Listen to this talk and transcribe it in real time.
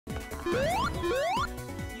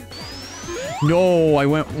No, I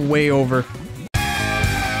went way over.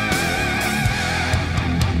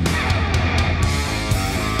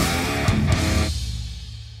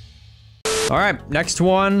 All right, next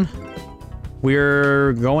one.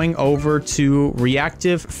 We're going over to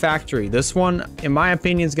Reactive Factory. This one, in my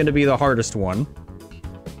opinion, is going to be the hardest one.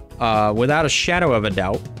 Without a shadow of a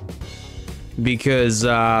doubt. Because,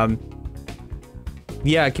 yeah,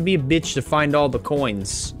 it can be a bitch to find all the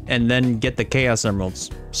coins and then get the Chaos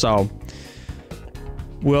Emeralds. So,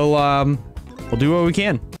 we'll do what we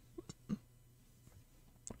can.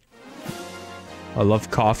 I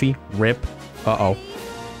love coffee. Rip. Uh-oh.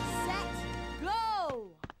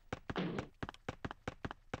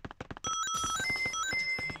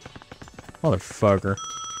 Motherfucker.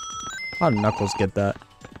 How did Knuckles get that?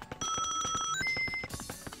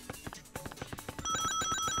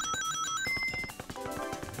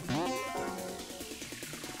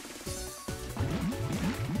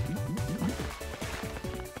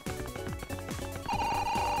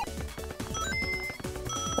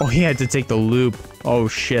 Oh, he had to take the loop. Oh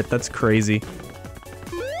shit, that's crazy.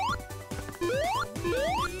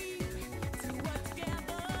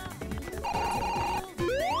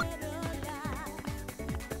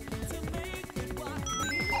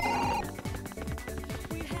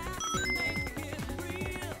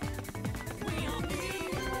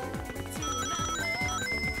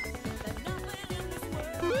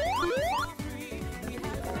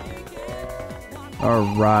 All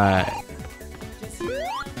right.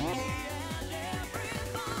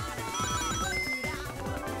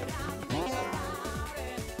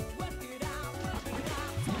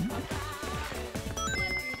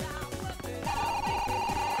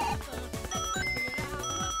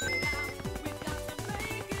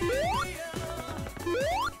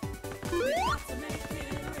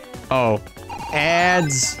 Oh,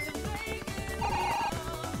 ads.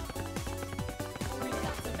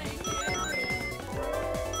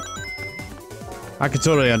 I could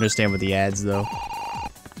totally understand with the ads, though.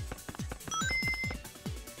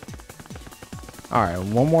 Alright,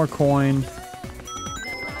 one more coin.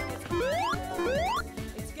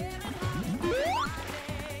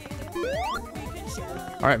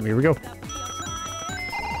 Alright, here we go.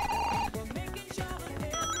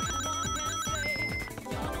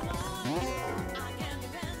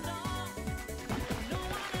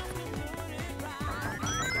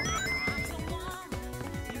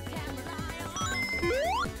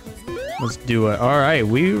 Let's do it. All right,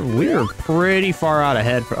 we're pretty far out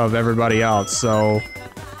ahead of everybody else, so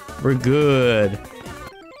we're good.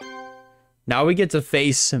 Now we get to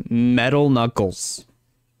face Metal Knuckles.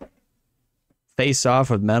 Face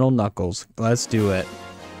off with Metal Knuckles. Let's do it.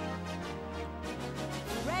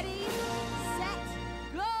 Ready, set,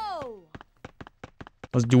 go.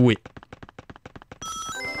 Let's do it.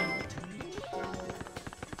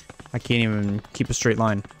 I can't even keep a straight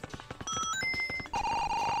line.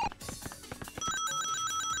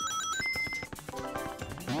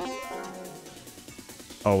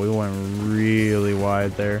 Oh, we went really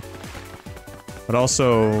wide there. But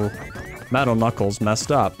also, Metal Knuckles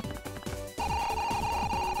messed up.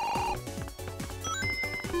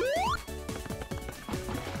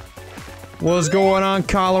 What's going on,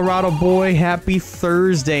 Colorado boy? Happy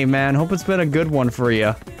Thursday, man. Hope it's been a good one for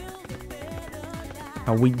you.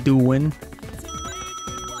 How we doing?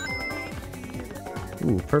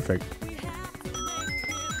 Ooh, perfect.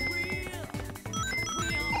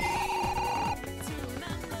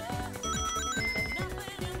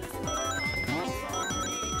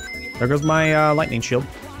 There goes my lightning shield.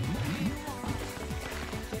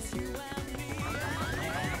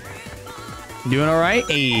 Doing all right?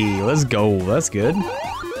 Hey, let's go. That's good.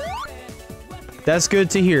 That's good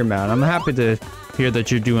to hear, man. I'm happy to hear that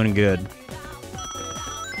you're doing good.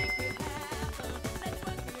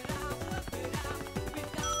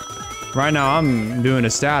 Right now, I'm doing a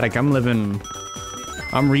static. I'm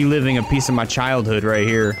reliving a piece of my childhood right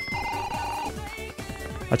here.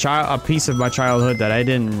 A piece of my childhood that I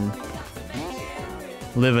didn't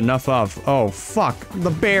live enough of. Oh, fuck. The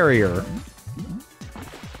barrier.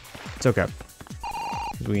 It's okay.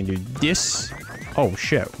 We can do this. Oh,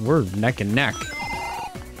 shit. We're neck and neck.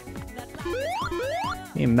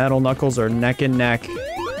 Me and Metal Knuckles are neck and neck.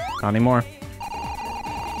 Not anymore.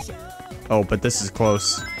 Oh, but this is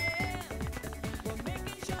close.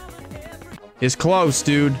 It's close,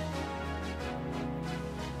 dude.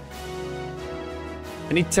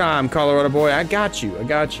 Anytime, Colorado boy. I got you. I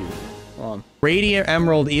got you. Radiant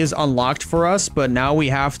Emerald is unlocked for us, but now we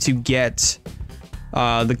have to get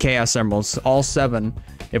the Chaos Emeralds, all 7,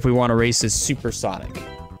 if we want to race this Supersonic.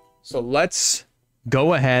 So let's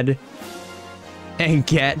go ahead and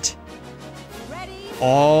get Ready,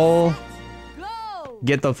 all... go!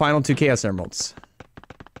 Get the final 2 Chaos Emeralds.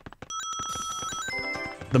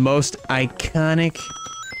 The most iconic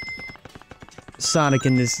Sonic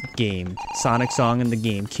in this game. Sonic song in the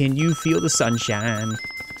game. Can you feel the sunshine?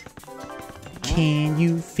 Can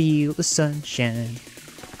you feel the sunshine?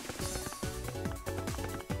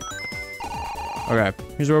 Okay,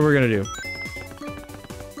 here's what we're gonna do.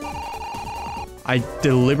 I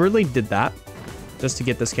deliberately did that just to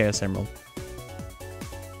get this Chaos Emerald.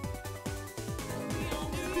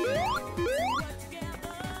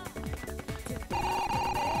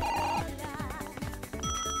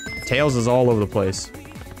 Tails is all over the place.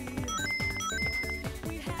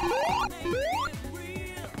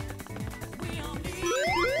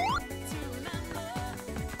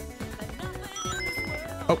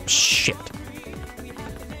 Oh, shit.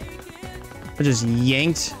 I just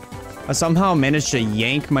yanked. I somehow managed to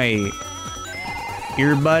yank my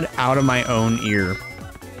earbud out of my own ear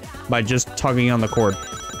by just tugging on the cord.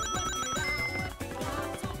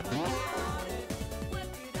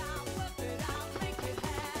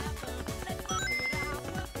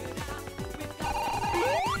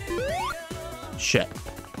 Shit.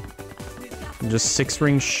 I'm just 6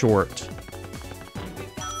 rings short.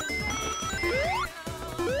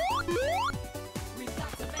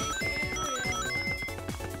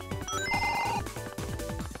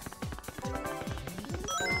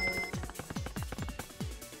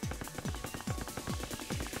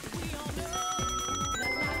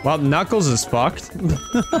 Well, Knuckles is fucked.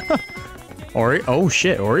 Or, oh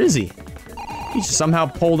shit, or is he? He just somehow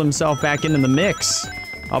pulled himself back into the mix.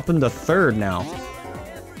 Up into 3rd now.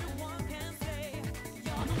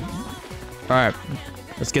 Alright,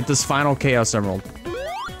 let's get this final Chaos Emerald.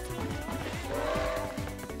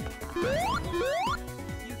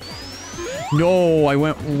 No, I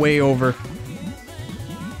went way over.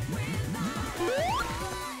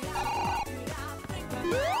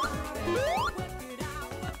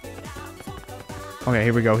 Okay,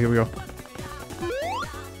 here we go, here we go.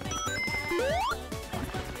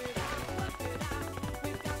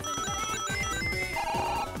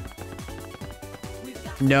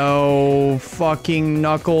 No, fucking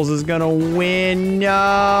Knuckles is gonna win.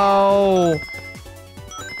 No.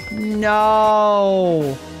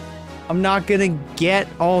 No. I'm not gonna get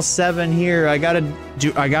all 7 here. I gotta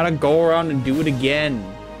go around and do it again.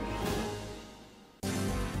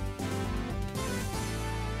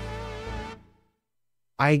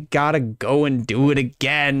 I gotta go and do it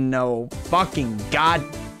again. No, fucking god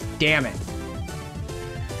damn it.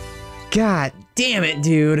 God damn it,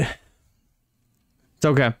 dude. It's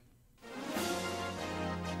okay.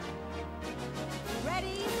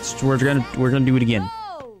 Ready, We're gonna do it again.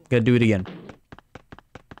 go! Gotta do it again.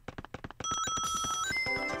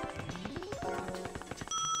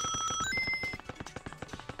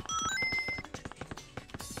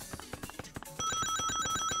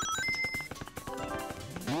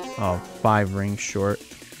 Oh, 5 rings short.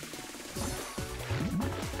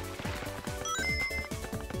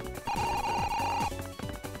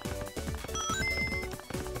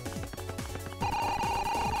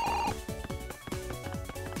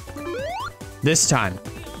 This time.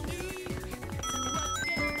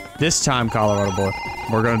 This time, Colorado boy.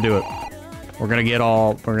 We're gonna do it. We're gonna get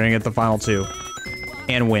the final 2.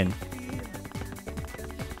 And win.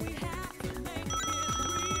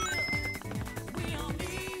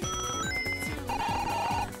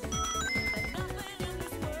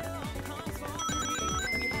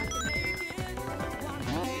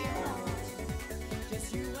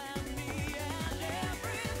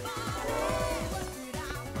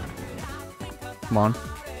 Come on.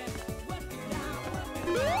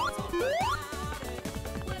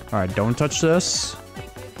 Alright, don't touch this.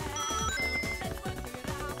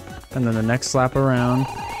 And then the next slap around.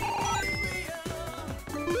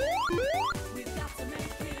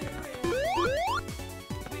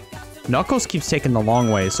 Knuckles keeps taking the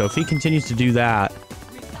long way, so if he continues to do that,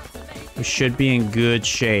 we should be in good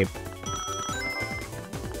shape.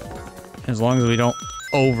 As long as we don't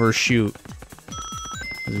overshoot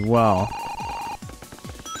as well.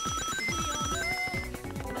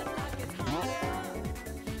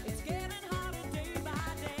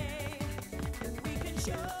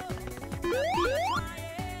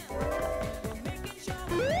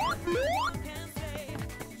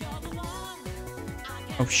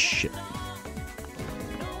 Oh shit.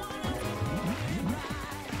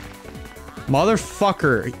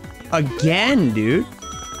 Motherfucker. Again, dude.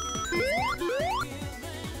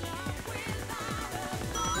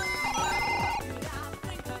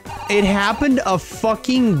 It happened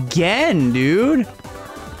again, dude.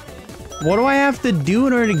 What do I have to do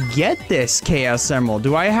in order to get this Chaos Emerald?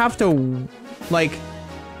 Do I have to, like...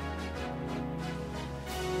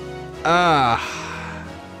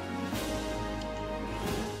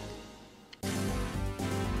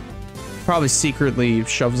 Probably secretly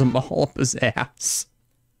shoves them all up his ass.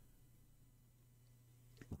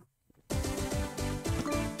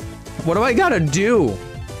 What do I gotta do?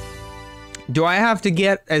 Do I have to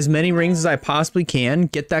get as many rings as I possibly can?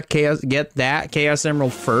 Get that Chaos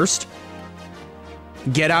Emerald first?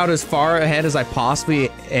 Get out as far ahead as I possibly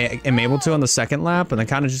am able to on the second lap, and then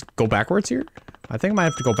kind of just go backwards here? I think I might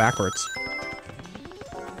have to go backwards.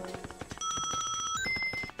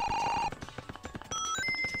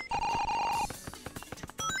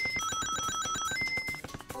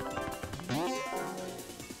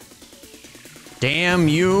 Damn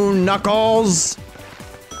you, Knuckles!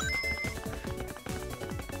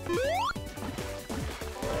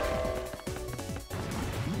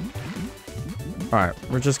 Alright,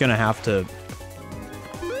 we're just gonna have to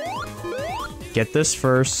get this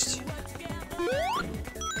first.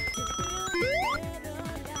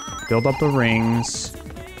 Build up the rings.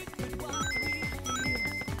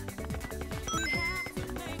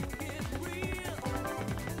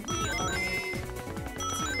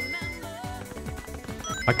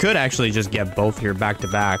 I could actually just get both here back to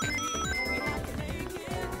back.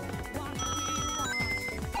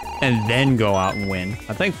 And then go out and win.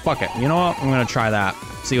 I think, fuck it. You know what? I'm gonna try that.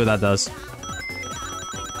 See what that does.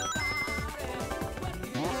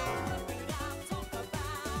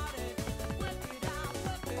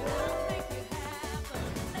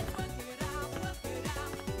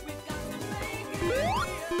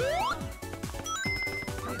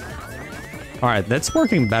 Alright, that's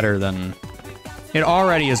working better than... It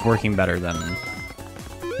already is working better than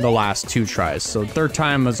the last two tries. So third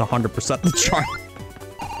time was 100% the charm.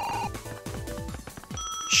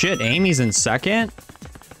 Shit, Amy's in second?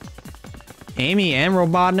 Amy and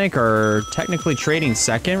Robotnik are technically trading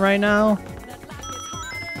second right now?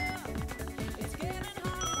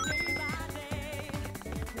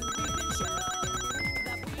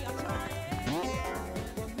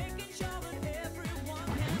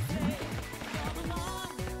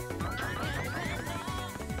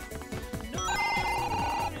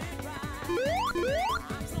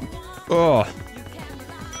 Oh.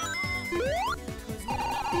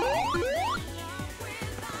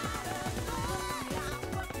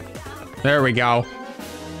 There we go.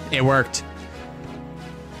 It worked.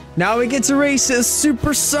 Now we get to race as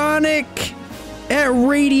Supersonic at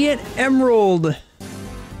Radiant Emerald.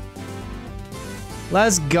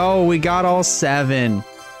 Let's go. We got all 7.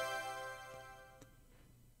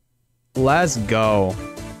 Let's go.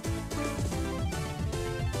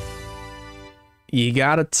 You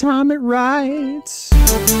gotta time it right.